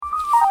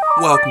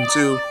Welcome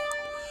to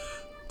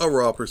A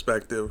Raw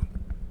Perspective,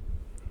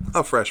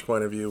 a fresh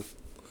point of view.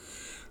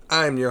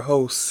 I'm your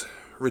host,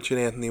 Richard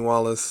Anthony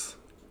Wallace.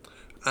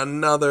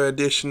 Another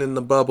edition in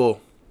the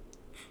bubble.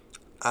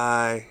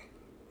 I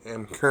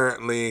am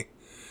currently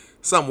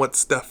somewhat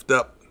stuffed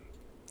up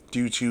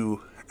due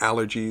to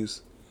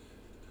allergies.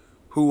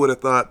 Who would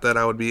have thought that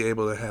I would be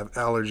able to have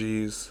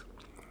allergies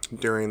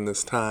during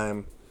this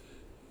time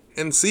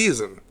and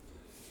season?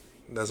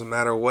 Doesn't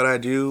matter what I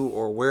do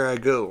or where I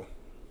go.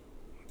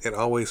 It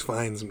always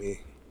finds me.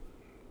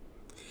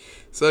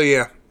 So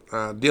yeah,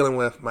 dealing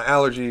with my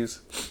allergies.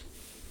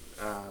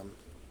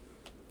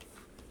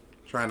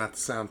 Trying not to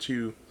sound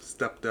too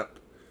stuffed up,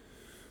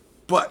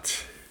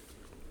 but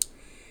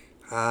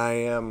I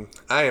am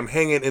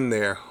hanging in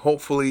there.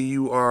 Hopefully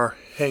you are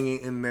hanging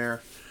in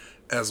there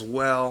as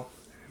well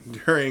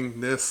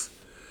during this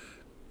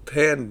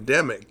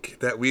pandemic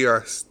that we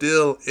are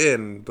still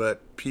in,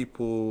 but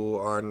people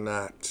are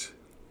not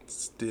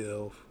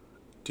still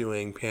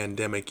doing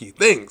pandemic-y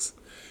things.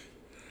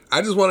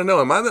 I just want to know,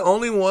 am I the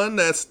only one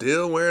that's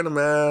still wearing a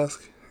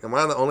mask? Am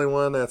I the only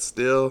one that's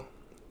still,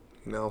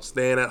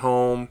 staying at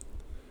home,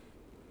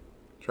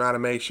 trying to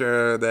make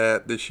sure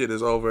that this shit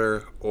is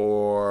over?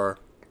 Or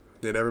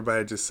did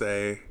everybody just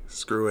say,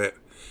 screw it,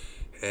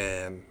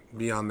 and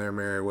be on their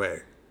merry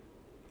way?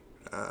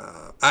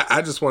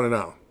 I just want to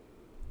know.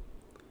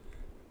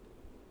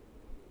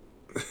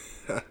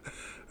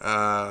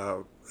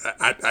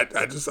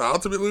 I just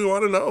ultimately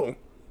want to know.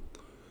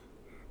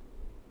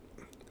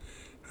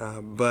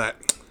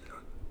 But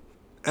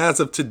as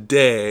of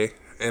today,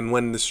 and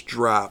when this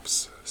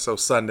drops, so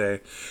Sunday,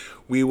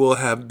 we will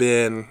have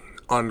been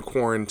on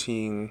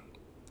quarantine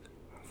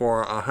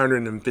for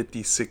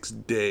 156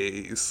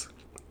 days.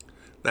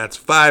 That's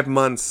 5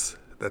 months.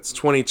 That's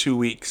 22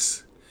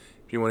 weeks.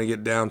 If you want to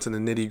get down to the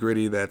nitty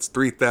gritty, that's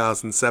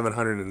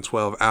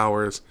 3,712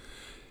 hours.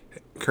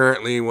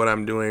 Currently, what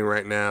I'm doing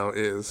right now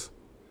is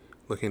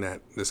looking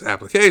at this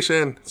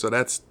application. So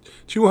that's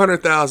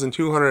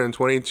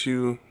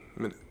 200,222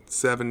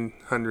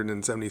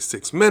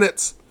 776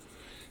 minutes,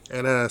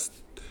 and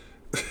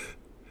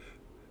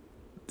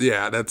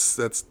yeah, that's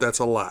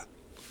a lot.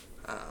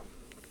 A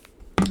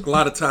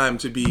lot of time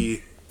to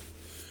be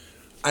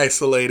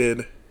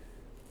isolated,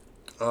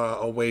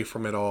 away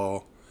from it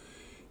all,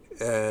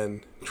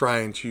 and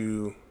trying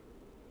to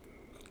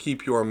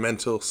keep your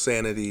mental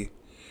sanity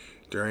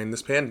during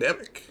this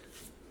pandemic.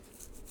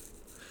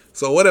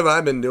 So what have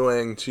I been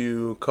doing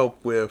to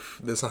cope with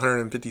this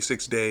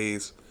 156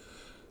 days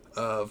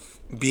of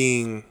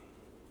being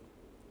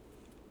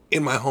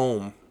in my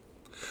home?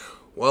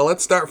 Well,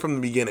 let's start from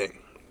the beginning.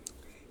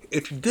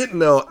 If you didn't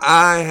know,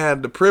 I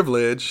had the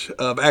privilege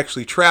of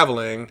actually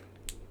traveling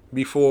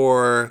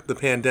before the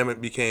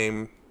pandemic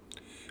became,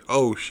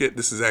 oh shit,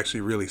 this is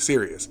actually really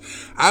serious.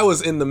 I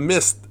was in the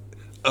midst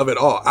of it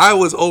all. I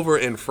was over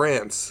in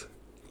France,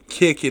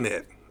 kicking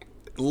it.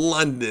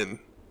 London,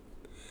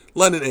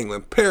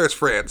 England, Paris,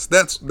 France.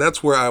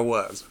 That's where I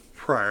was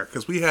prior,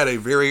 because we had a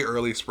very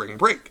early spring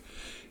break.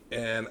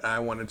 And I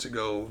wanted to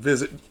go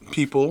visit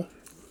people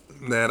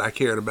that I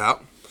cared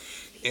about.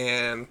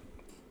 And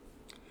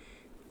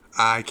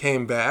I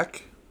came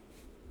back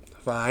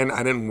fine.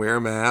 I didn't wear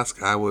a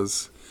mask. I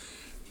was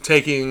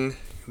taking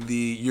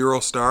the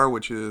Eurostar,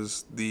 which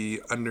is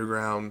the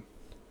underground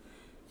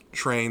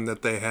train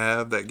that they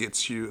have that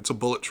gets you, it's a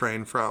bullet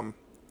train from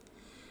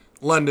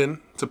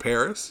London to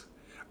Paris.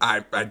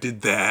 I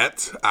did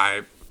that.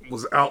 I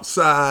was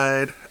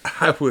outside.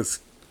 I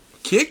was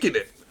kicking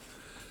it.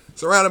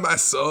 Surrounded by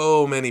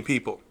so many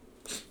people.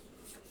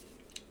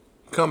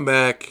 Come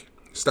back,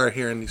 start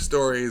hearing these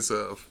stories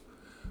of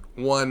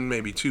one,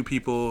 maybe two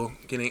people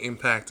getting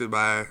impacted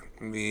by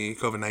the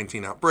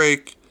COVID-19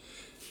 outbreak.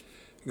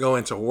 Go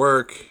into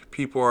work,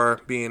 people are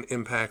being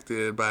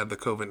impacted by the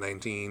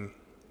COVID-19.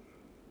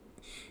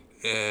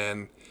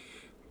 And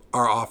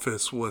our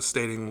office was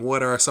stating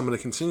what are some of the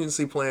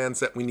contingency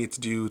plans that we need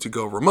to do to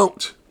go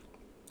remote.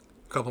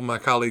 A couple of my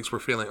colleagues were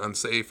feeling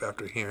unsafe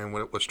after hearing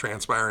what was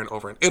transpiring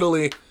over in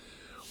Italy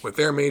with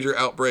their major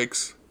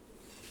outbreaks.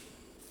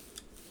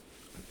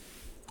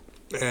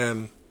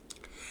 And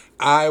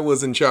I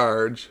was in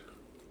charge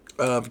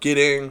of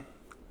getting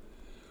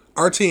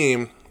our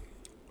team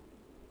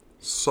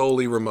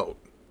solely remote.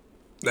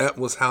 That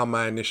was how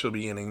my initial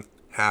beginning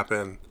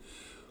happened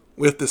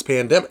with this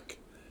pandemic.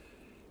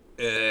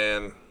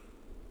 And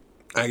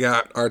I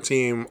got our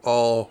team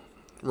all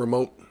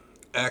remote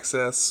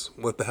access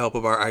with the help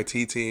of our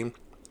IT team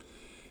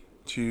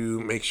to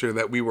make sure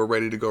that we were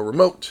ready to go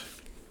remote.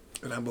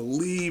 And I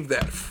believe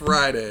that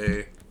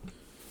Friday,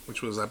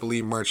 which was, I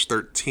believe, March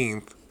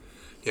 13th.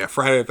 Yeah,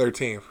 Friday the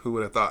 13th. Who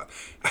would have thought?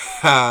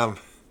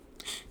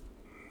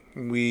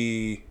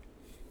 We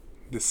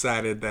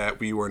decided that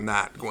we were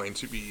not going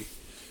to be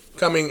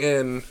coming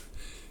in.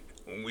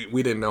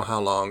 We didn't know how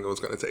long it was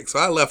going to take. So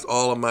I left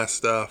all of my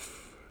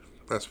stuff,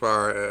 as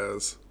far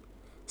as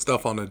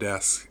stuff on the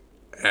desk,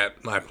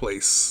 at my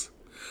place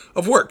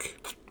of work.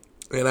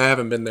 And I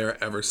haven't been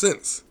there ever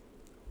since.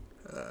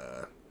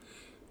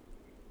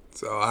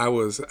 So I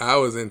was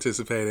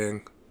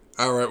anticipating,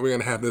 all right, we're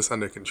going to have this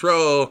under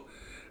control.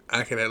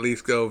 I can at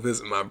least go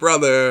visit my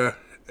brother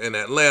in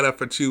Atlanta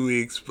for 2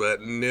 weeks,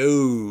 but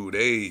no,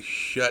 they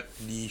shut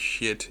the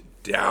shit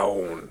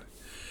down.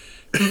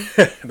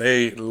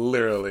 They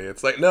literally,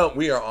 it's like, no,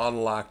 we are on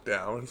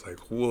lockdown. It's like,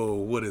 whoa,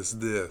 what is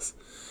this?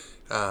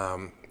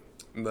 The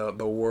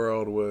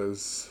world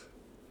was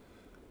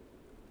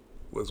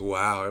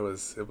wow.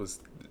 It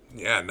was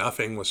yeah,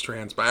 nothing was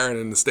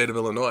transpiring in the state of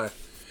Illinois.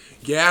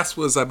 Gas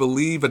was, I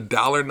believe,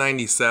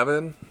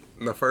 $1.97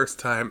 the first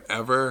time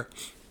ever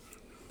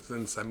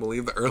since, I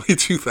believe, the early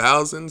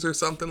 2000s or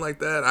something like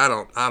that. I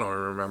don't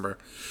remember,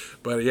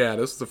 but yeah,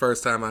 this was the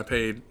first time I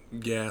paid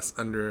gas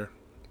under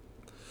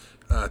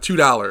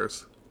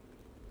 $2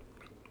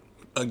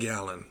 a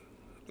gallon,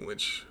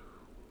 which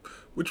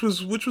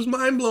was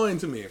mind blowing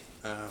to me.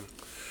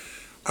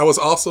 I was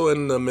also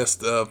in the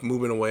midst of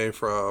moving away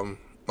from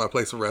my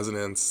place of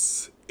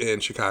residence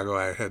in Chicago.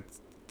 I had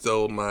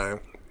told my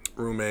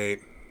roommate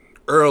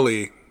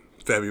early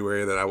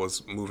February that I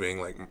was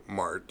moving, like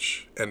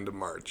end of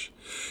March,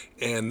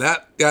 and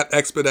that got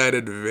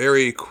expedited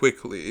very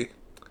quickly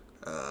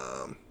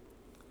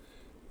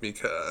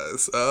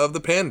because of the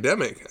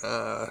pandemic.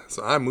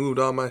 So I moved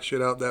all my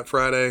shit out that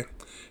Friday.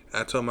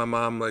 I told my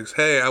mom, like,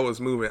 hey, I was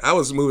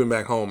moving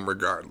back home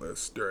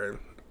regardless before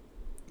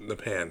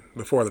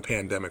the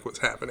pandemic was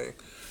happening.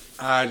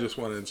 I just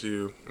wanted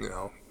to,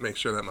 make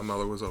sure that my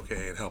mother was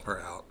okay and help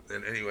her out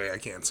in any way I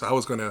can. So I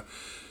was going to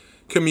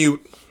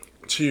commute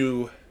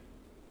to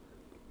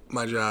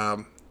my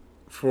job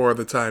for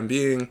the time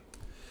being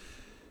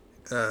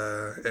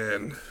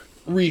and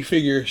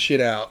refigure shit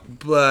out.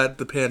 But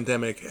the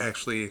pandemic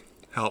actually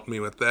helped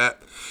me with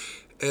that.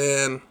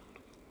 And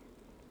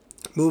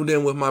moved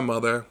in with my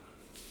mother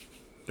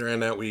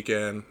during that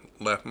weekend.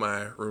 Left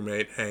my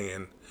roommate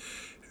hanging.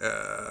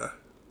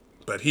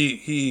 But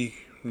he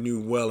knew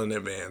well in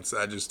advance.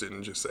 I just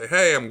didn't just say,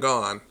 hey, I'm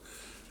gone.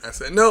 I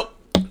said, nope.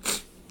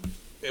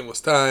 It was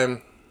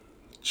time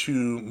to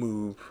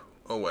move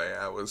away.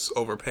 I was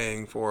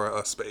overpaying for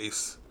a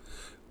space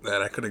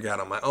that I could have got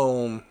on my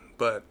own.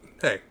 But,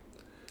 hey,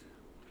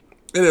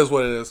 it is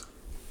what it is.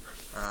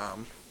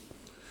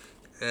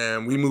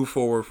 And we moved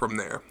forward from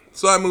there.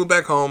 So I moved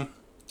back home.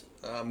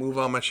 Moved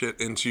all my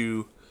shit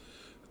into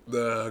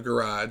the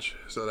garage.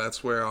 So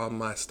that's where all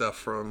my stuff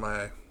from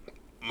my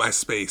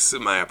space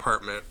in my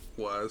apartment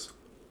was.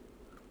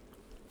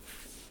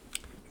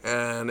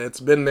 And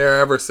it's been there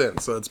ever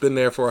since. So it's been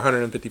there for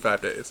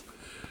 155 days.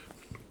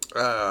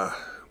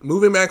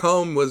 Moving back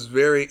home was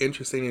very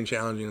interesting and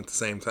challenging at the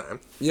same time.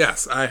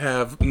 Yes, I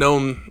have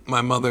known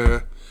my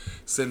mother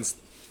since,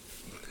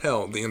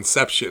 the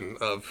inception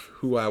of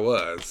who I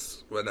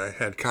was when I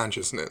had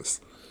consciousness.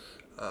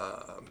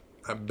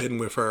 I've been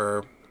with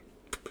her,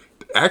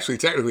 actually,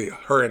 technically,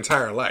 her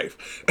entire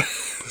life.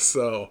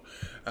 So,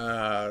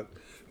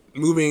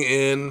 moving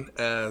in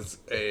as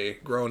a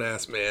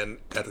grown-ass man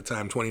at the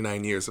time,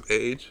 29 years of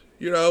age,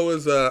 it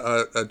was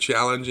a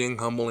challenging,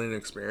 humbling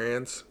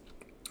experience.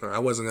 I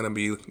wasn't going to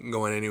be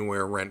going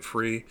anywhere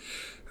rent-free,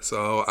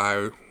 so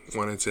I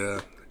wanted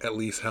to at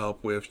least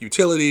help with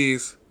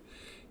utilities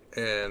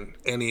and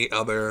any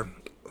other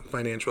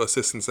financial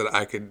assistance that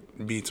I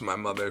could be to my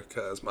mother,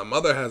 because my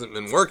mother hasn't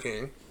been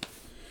working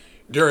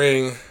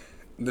during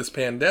this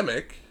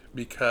pandemic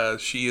because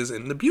she is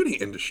in the beauty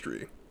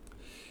industry.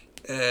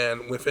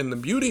 And within the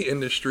beauty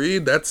industry,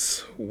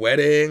 that's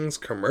weddings,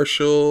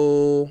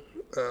 commercial,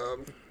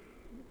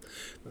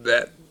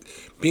 that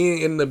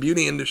being in the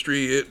beauty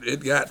industry,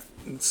 it got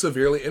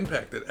severely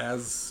impacted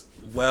as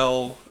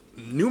well.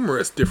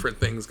 Numerous different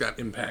things got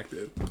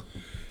impacted.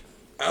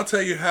 I'll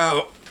tell you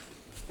how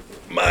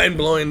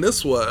mind-blowing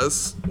this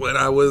was when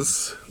I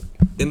was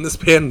in this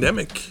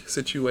pandemic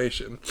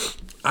situation.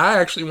 I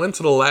actually went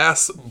to the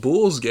last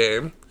Bulls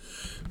game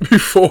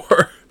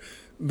before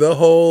the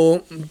whole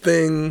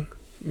thing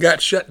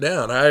got shut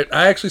down. I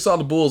actually saw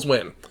the Bulls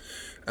win.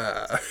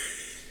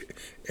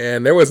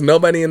 And there was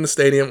nobody in the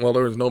stadium. Well,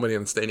 there was nobody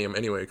in the stadium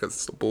anyway because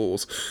it's the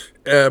Bulls.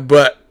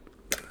 But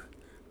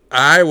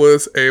I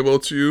was able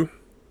to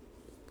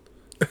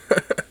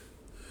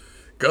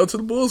go to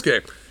the Bulls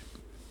game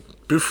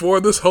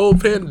before this whole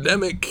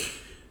pandemic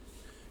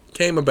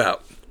came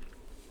about.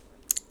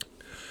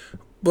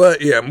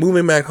 But yeah,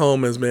 moving back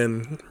home has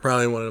been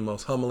probably one of the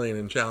most humbling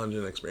and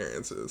challenging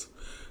experiences.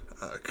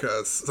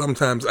 Because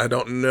sometimes I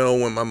don't know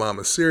when my mom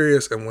is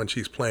serious and when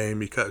she's playing,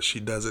 because she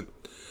doesn't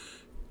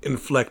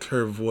inflect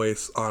her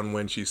voice on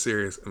when she's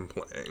serious and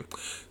playing.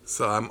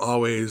 So I'm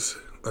always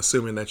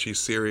assuming that she's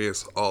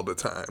serious all the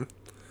time.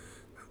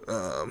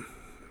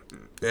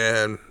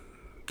 And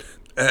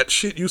that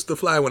shit used to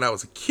fly when I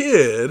was a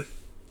kid,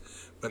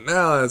 but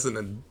now as an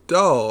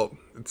adult,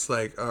 it's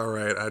like, all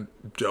right, I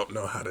don't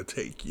know how to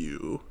take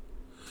you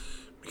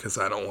because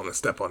I don't want to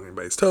step on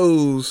anybody's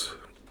toes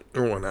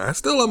or whatnot. I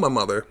still love my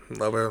mother,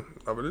 love her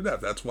to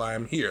death. That's why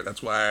I'm here.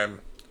 That's why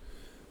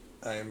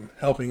I'm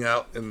helping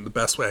out in the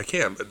best way I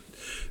can. But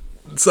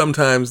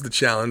sometimes the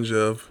challenge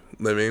of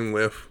living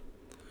with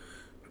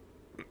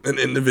an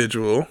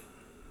individual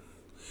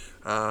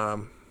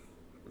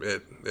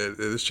It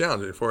is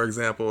challenging. For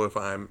example, if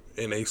I'm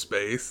in a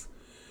space,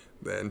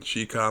 then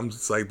she comes,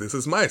 it's like, this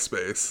is my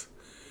space.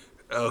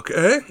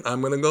 Okay,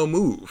 I'm gonna go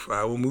move.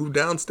 I will move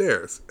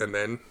downstairs. And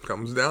then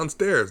comes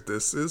downstairs.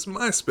 This is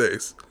my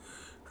space.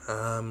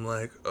 I'm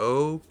like,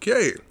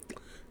 okay,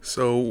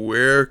 so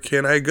where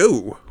can I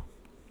go?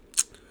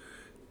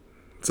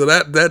 So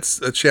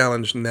that's a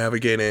challenge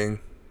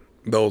navigating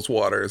those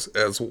waters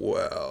as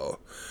well.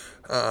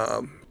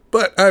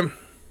 But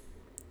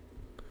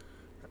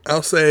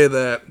I'll say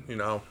that,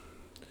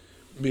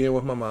 being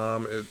with my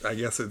mom, I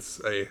guess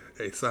it's a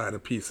sign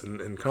of peace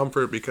and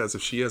comfort, because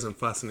if she isn't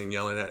fussing and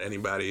yelling at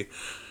anybody,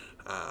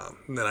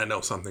 then I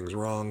know something's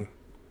wrong.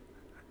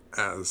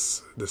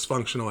 As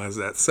dysfunctional as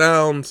that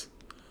sounds,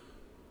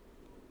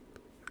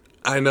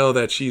 I know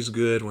that she's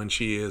good when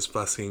she is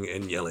fussing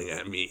and yelling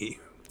at me,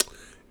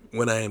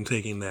 when I am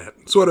taking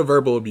that sort of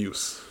verbal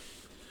abuse,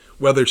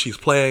 whether she's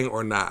playing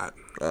or not.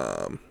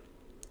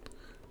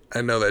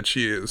 I know that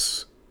she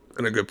is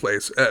in a good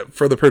place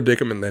for the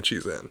predicament that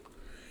she's in.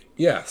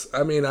 Yes,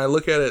 I mean, I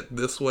look at it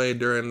this way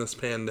during this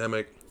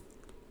pandemic,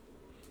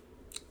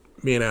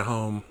 being at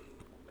home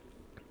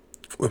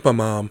with my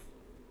mom,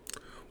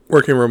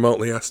 working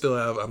remotely. I'm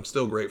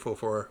still grateful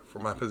for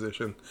my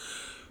position.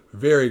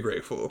 Very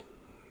grateful.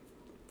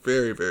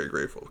 Very, very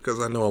grateful, because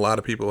I know a lot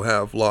of people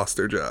have lost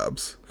their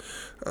jobs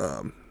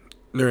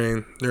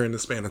during the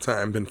span of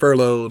time, been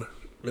furloughed,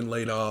 been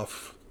laid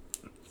off,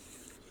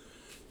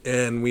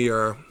 and we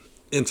are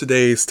in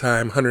today's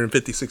time,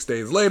 156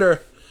 days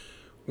later,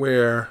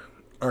 where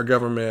our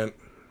government,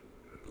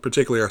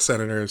 particularly our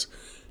senators,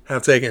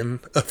 have taken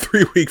a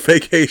 3-week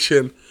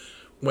vacation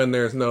when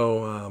there's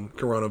no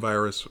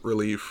coronavirus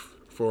relief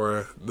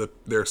for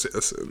their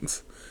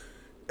citizens.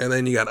 And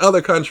then you got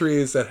other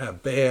countries that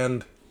have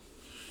banned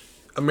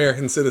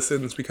American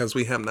citizens because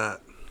we have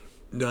not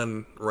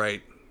done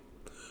right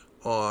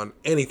on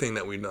anything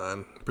that we've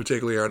done,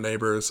 particularly our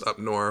neighbors up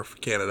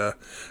north, Canada.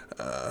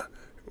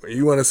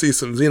 You want to see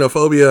some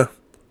xenophobia?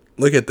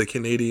 Look at the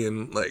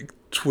Canadian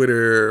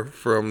Twitter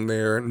from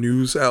their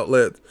news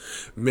outlet.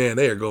 Man,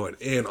 they are going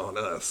in on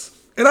us,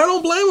 and I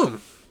don't blame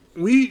them.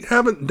 We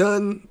haven't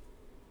done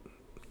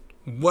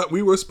what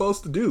we were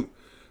supposed to do.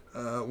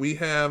 We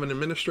have an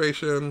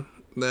administration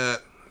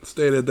that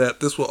stated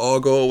that this will all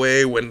go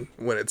away when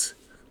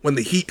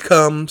the heat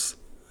comes.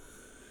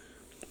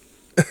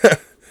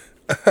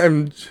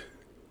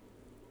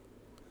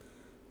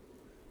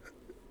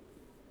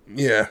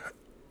 Yeah.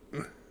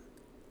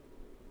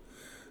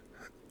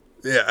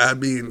 Yeah, I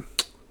mean,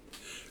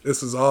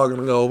 this is all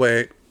gonna go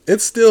away.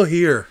 It's still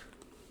here.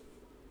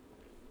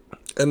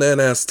 And then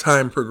as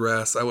time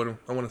progressed, I want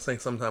to say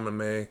sometime in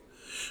May,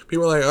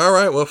 people are like, all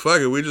right, well,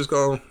 fuck it. We just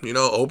gonna,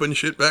 open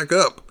shit back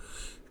up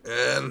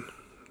and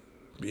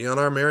be on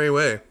our merry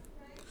way.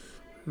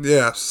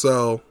 Yeah,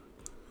 so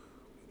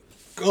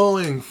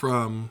going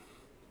from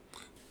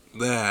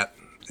that,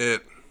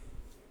 it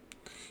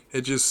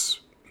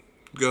just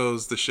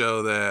goes to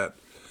show that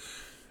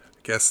I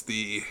guess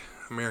the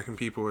American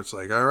people, it's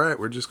like, all right,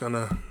 we're just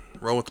gonna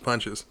roll with the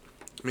punches.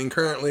 I mean,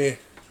 currently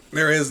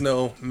there is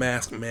no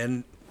mask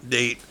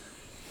mandate.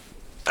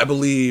 I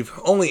believe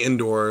only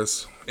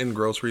indoors in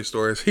grocery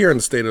stores here in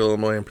the state of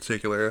Illinois in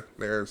particular.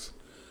 There's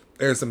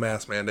a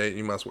mask mandate.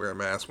 You must wear a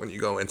mask when you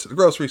go into the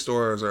grocery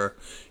stores or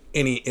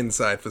any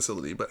inside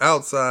facility. But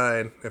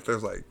outside, if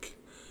there's like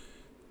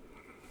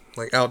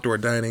outdoor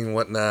dining and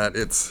whatnot,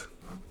 it's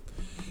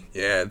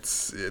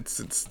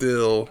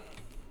still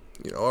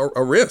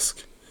a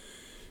risk.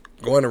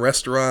 Going to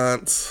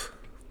restaurants,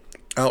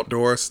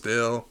 outdoors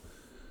still.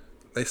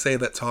 They say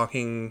that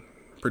talking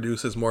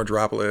produces more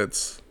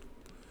droplets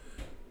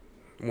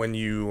when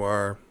you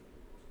are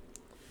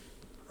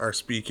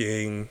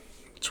speaking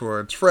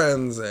towards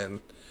friends. And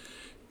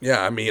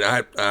yeah, I mean,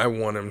 I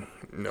want to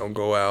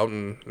go out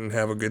and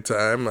have a good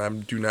time. I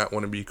do not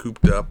want to be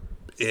cooped up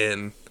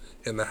in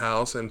the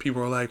house. And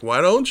people are like,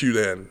 why don't you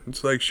then?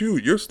 It's like,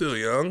 shoot, you're still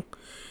young.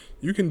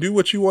 You can do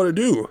what you want to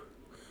do.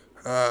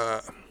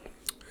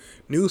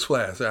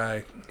 Newsflash,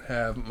 I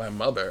have my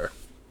mother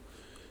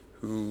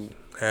who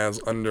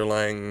has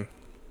underlying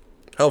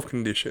health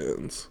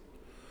conditions.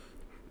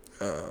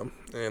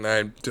 And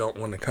I don't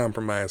want to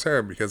compromise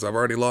her because I've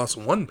already lost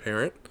one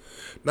parent.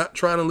 Not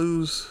trying to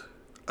lose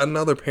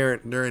another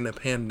parent during a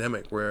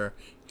pandemic where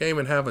you can't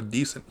even have a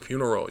decent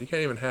funeral. You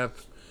can't even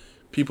have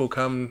people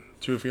come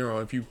to a funeral.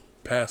 If you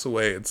pass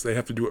away, they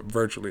have to do it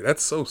virtually.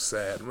 That's so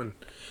sad,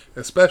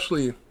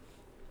 especially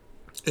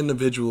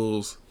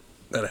individuals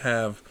that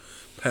have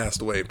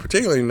passed away,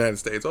 particularly in the United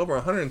States. Over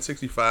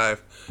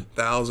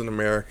 165,000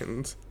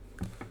 Americans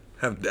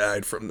have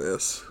died from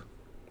this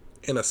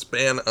in a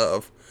span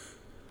of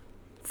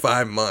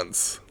 5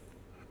 months.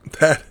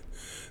 That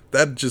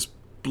just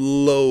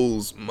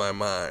blows my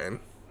mind.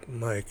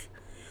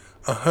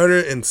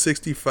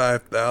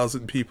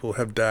 165,000 people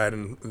have died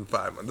in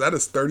 5 months. That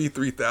is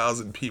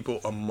 33,000 people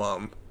a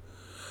month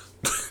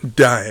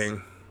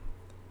dying.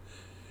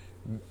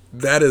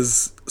 That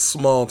is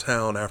small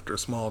town after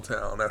small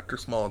town after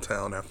small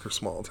town after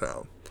small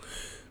town.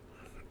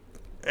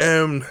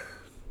 And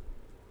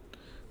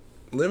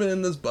living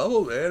in this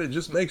bubble, man, it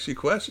just makes you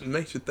question,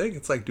 makes you think.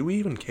 It's like, do we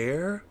even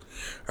care?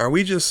 Are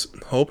we just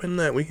hoping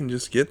that we can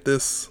just get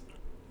this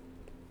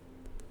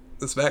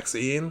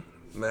vaccine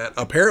that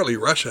apparently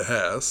Russia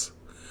has?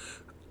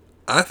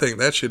 I think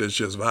that shit is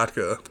just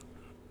vodka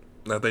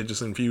that they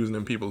just infused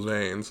in people's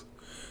veins.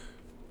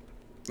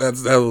 That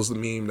was the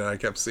meme that I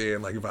kept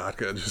seeing, like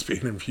vodka just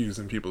being infused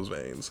in people's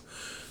veins.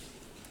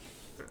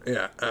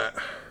 Yeah,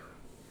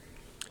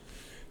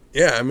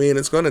 yeah. I mean,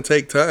 it's going to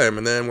take time,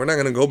 and then we're not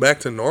going to go back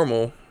to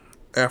normal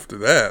after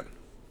that.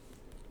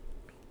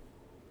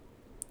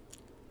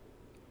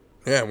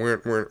 Yeah,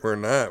 we're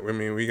not. I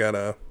mean, we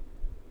gotta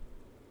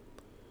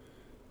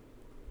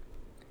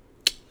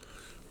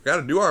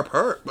do our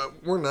part,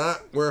 but we're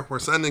not. We're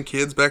sending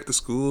kids back to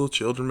school,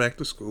 children back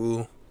to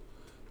school.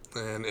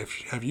 And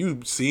have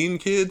you seen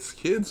kids?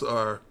 Kids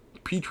are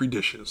petri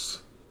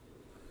dishes.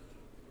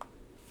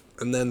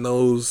 And then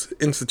those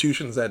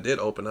institutions that did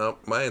open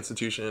up, my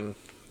institution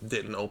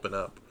didn't open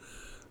up,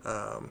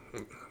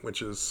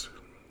 which is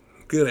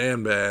good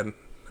and bad.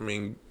 I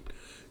mean,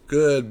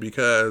 good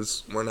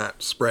because we're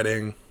not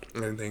spreading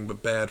anything,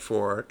 but bad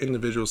for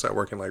individuals that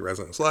work in like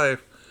residence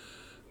life.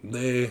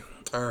 They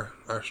are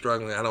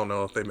struggling. I don't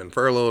know if they've been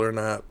furloughed or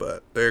not,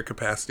 but their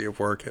capacity of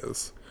work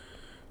has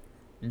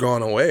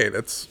gone away.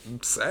 That's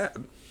sad.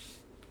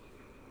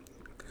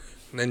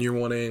 And then you're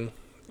wanting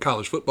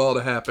college football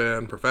to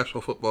happen,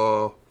 professional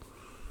football,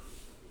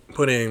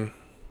 putting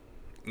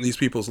these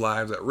people's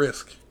lives at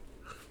risk,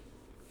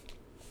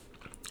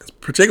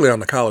 particularly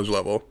on the college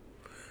level.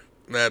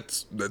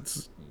 That's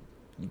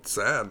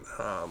sad.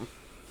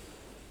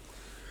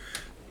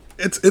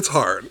 It's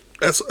hard.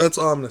 That's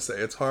all I'm gonna say.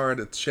 It's hard.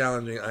 It's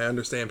challenging. I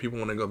understand people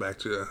want to go back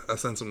to a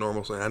sense of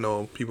normalcy. I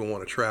know people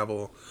want to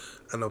travel.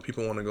 I know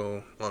people want to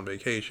go on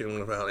vacation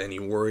without any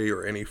worry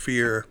or any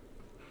fear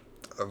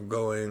of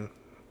going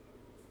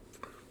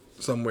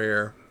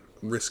somewhere,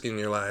 risking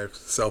your life,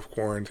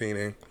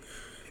 self-quarantining.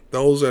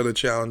 Those are the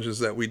challenges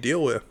that we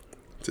deal with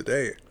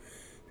today.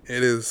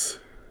 It is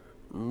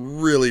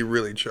really,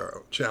 really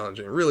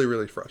challenging, really,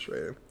 really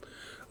frustrating.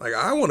 Like,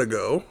 I want to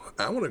go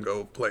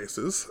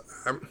places.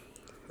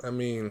 I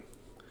mean,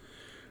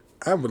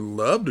 I would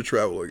love to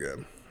travel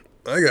again.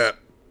 I got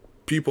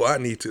people I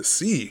need to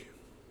see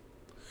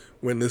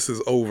when this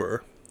is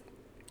over.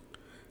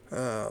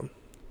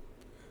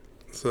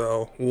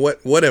 So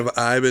what have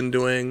I been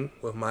doing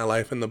with my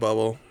life in the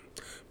bubble?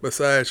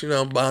 Besides,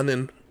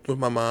 bonding with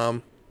my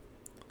mom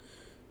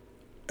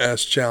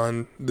as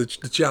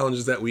the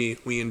challenges that we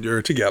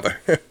endure together.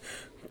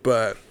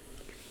 But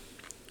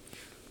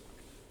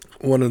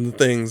one of the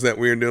things that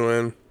we're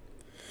doing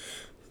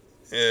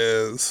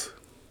is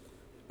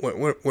what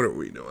are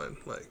we doing?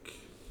 Like,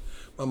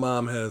 my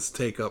mom has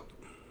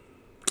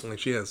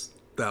she has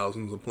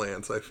thousands of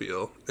plants, I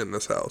feel, in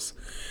this house.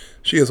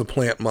 She is a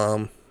plant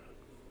mom.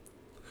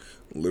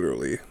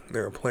 Literally,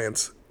 there are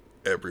plants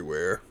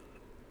everywhere.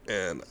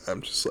 And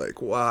I'm just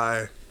like,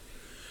 why?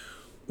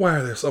 Why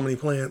are there so many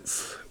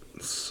plants?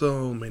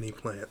 So many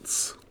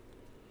plants.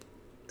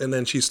 And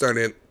then she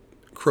started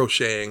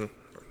crocheting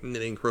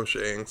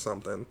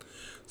something.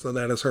 So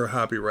that is her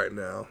hobby right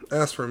now.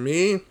 As for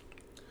me,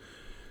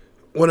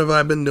 what have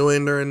I been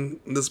doing during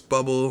this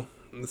bubble,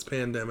 this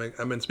pandemic?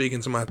 I've been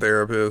speaking to my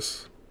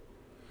therapist.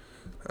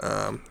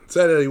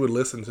 Said that he would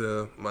listen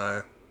to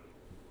my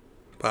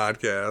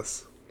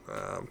podcast.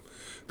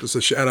 Just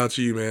a shout out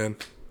to you, man.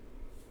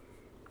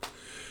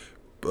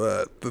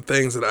 But the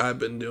things that I've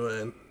been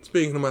doing,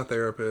 speaking to my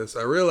therapist,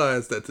 I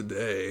realized that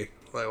today,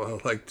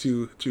 like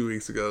two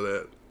weeks ago,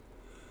 that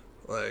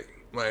like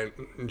my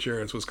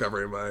insurance was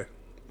covering my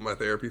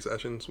therapy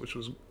sessions, which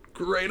was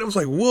great. I was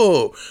like,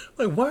 whoa,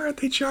 like, why aren't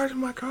they charging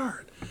my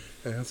card?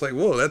 And it's like,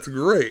 whoa, that's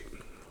great.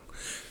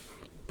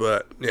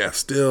 But yeah,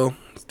 still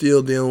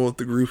dealing with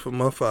the grief of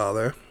my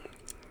father.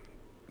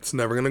 It's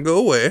never gonna go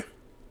away.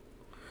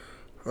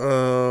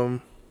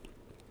 In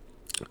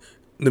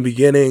the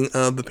beginning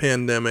of the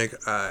pandemic,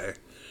 I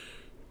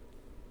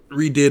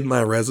redid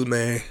my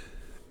resume,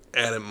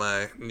 added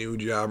my new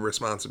job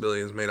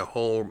responsibilities, made a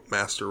whole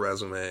master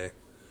resume,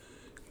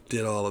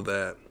 did all of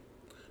that.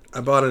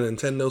 I bought a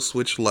Nintendo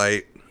Switch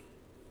Lite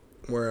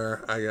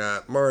where I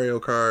got Mario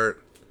Kart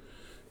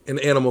and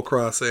Animal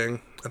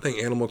Crossing. I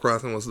think Animal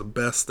Crossing was the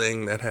best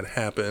thing that had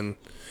happened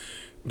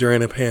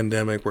during a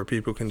pandemic, where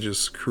people can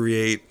just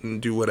create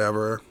and do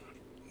whatever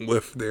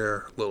with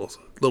their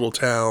little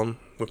town,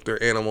 with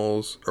their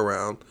animals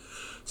around.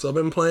 So I've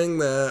been playing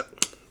that.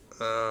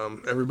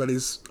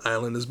 Everybody's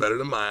island is better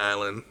than my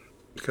island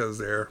because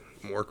they're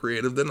more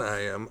creative than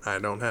I am. I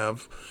don't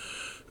have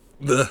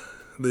the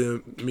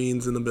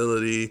means and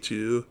ability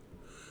to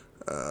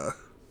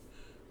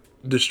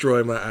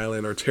destroy my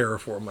island or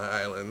terraform my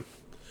island.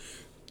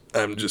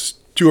 I'm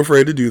just too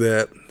afraid to do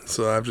that,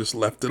 so I've just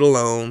left it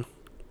alone.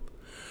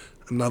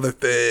 Another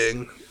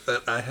thing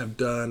that I have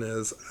done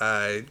is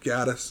I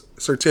got a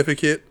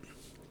certificate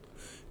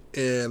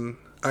in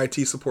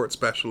IT support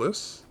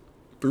specialist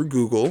through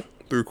Google,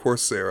 through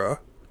Coursera.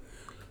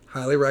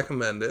 Highly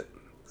recommend it.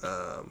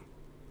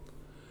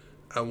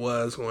 I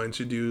was going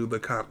to do the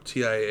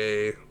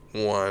CompTIA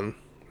one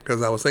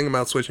because I was thinking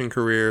about switching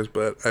careers,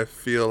 but I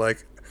feel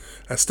like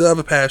I still have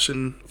a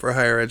passion for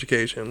higher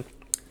education.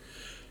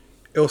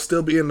 It'll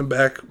still be in the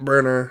back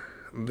burner,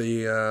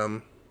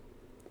 the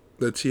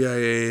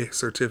TIA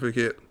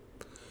certificate.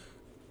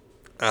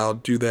 I'll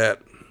do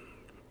that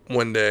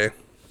one day.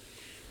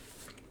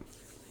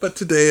 But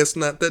today is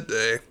not that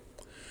day.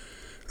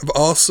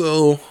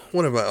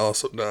 What have I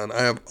also done?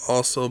 I have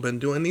also been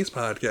doing these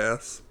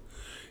podcasts.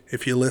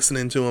 If you're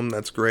listening to them,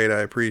 that's great. I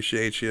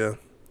appreciate you.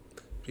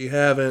 If you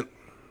haven't,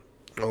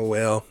 oh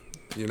well,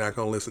 you're not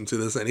going to listen to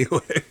this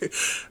anyway.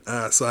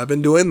 So I've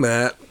been doing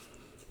that.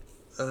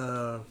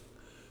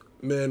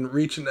 Been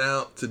reaching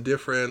out to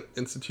different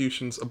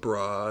institutions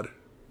abroad,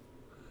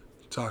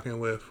 talking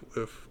with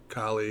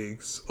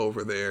colleagues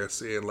over there,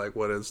 seeing like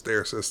what is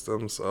their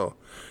system. So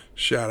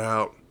shout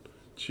out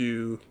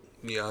to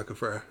Bianca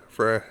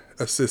for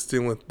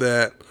assisting with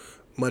that.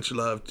 Much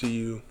love to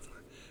you,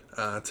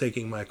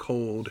 taking my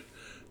cold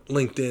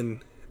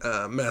LinkedIn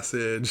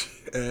message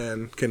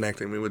and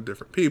connecting me with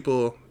different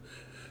people.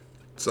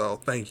 So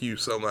thank you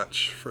so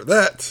much for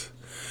that.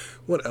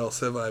 What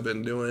else have I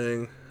been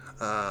doing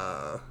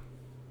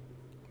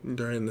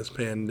during this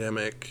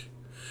pandemic?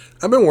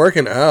 I've been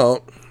working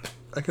out.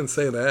 I can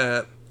say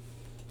that.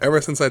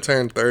 Ever since I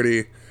turned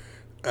 30,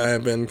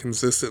 I've been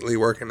consistently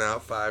working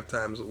out 5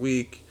 times a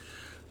week.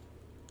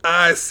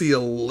 I see a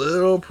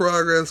little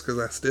progress because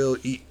I still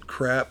eat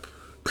crap.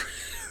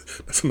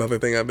 That's another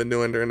thing I've been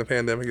doing during the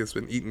pandemic. It's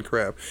been eating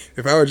crap.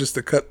 If I were just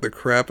to cut the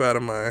crap out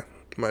of my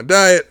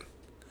diet,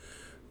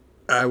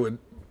 I would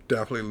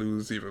definitely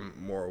lose even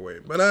more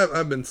weight. But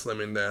I've been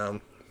slimming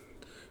down.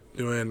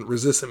 Doing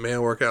resistant man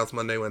workouts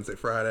Monday, Wednesday,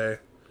 Friday.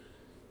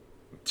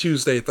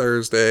 Tuesday,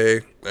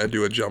 Thursday, I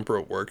do a jump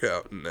rope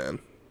workout. And then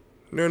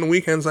during the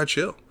weekends, I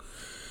chill.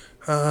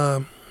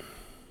 Been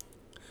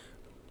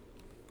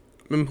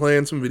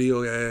playing some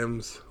video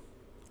games.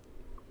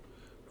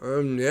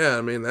 Yeah,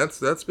 I mean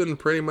that's been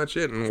pretty much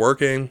it. And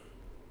working,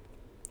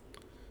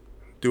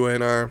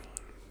 doing our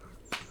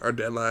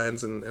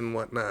deadlines and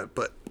whatnot.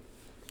 But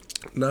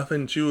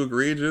nothing too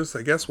egregious.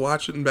 I guess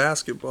watching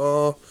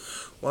basketball,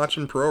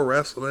 watching pro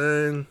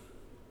wrestling,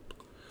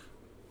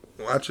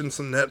 watching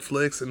some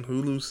Netflix and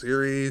Hulu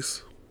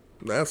series.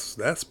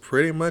 That's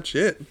pretty much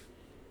it.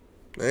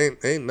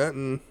 Ain't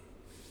nothing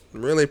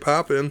really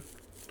popping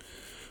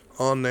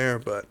on there,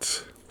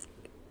 but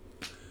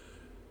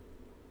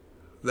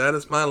that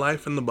is my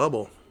life in the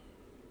bubble.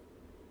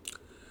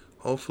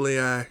 Hopefully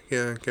I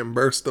can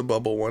burst the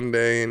bubble one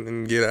day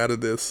and get out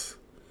of this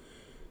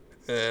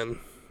and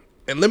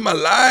live my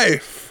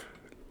life.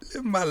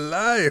 Live my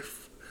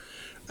life.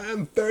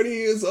 I'm 30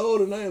 years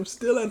old and I am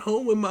still at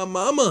home with my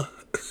mama.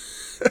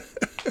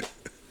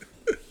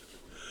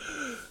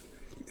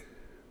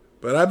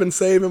 But I've been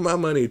saving my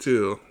money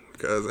too,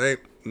 because ain't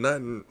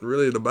nothing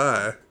really to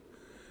buy.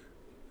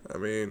 I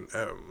mean,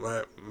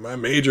 my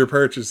major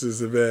purchases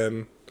have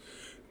been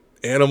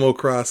Animal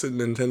Crossing,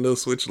 Nintendo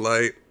Switch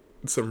Lite,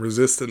 some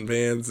resistant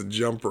bands, a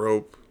jump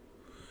rope,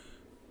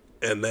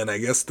 and then I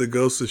guess the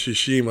Ghost of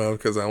Tsushima,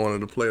 because I wanted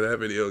to play that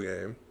video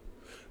game.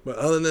 But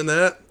other than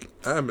that,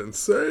 I've been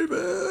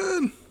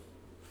saving.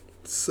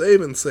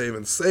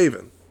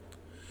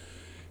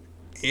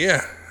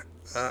 Yeah.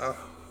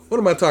 What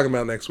am I talking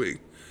about next week?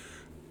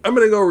 I'm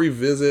going to go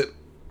revisit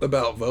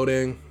about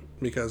voting,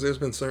 because there's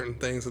been certain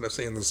things that I've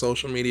seen on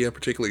social media,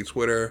 particularly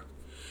Twitter,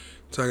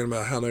 talking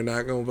about how they're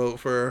not going to vote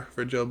for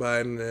Joe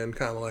Biden and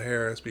Kamala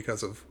Harris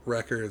because of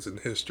records and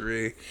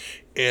history.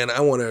 And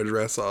I want to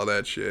address all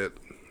that shit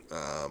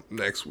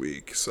next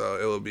week. So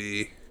it will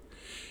be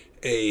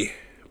a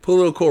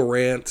political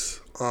rant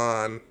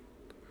on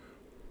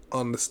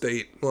the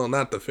state, well,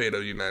 not the fate of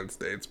the United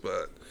States,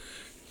 but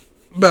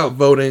about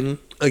voting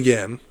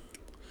again.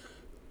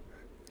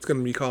 It's going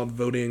to be called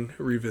Voting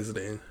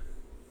Revisiting.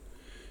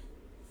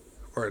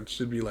 Or it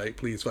should be like,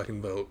 Please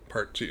Fucking Vote,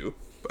 Part 2.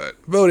 But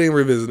Voting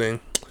Revisiting.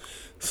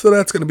 So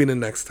that's going to be the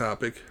next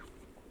topic.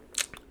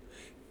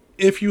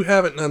 If you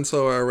haven't done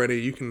so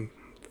already, you can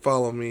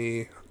follow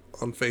me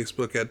on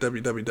Facebook at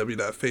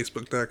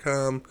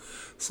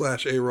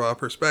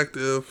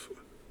www.facebook.com/arawperspective.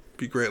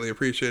 Be greatly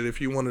appreciated. If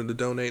you wanted to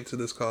donate to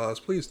this cause,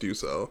 please do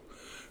so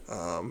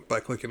by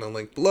clicking the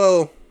link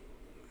below.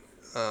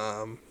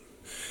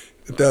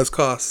 It does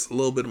cost a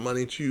little bit of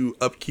money to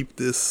upkeep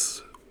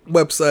this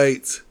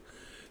website,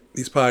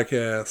 these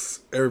podcasts.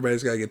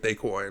 Everybody's got to get their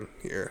coin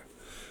here.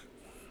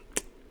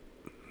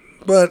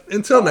 But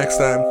until next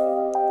time,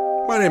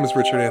 my name is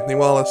Richard Anthony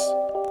Wallace.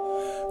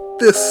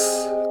 This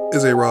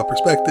is A Raw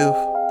Perspective.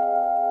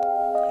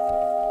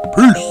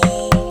 Peace.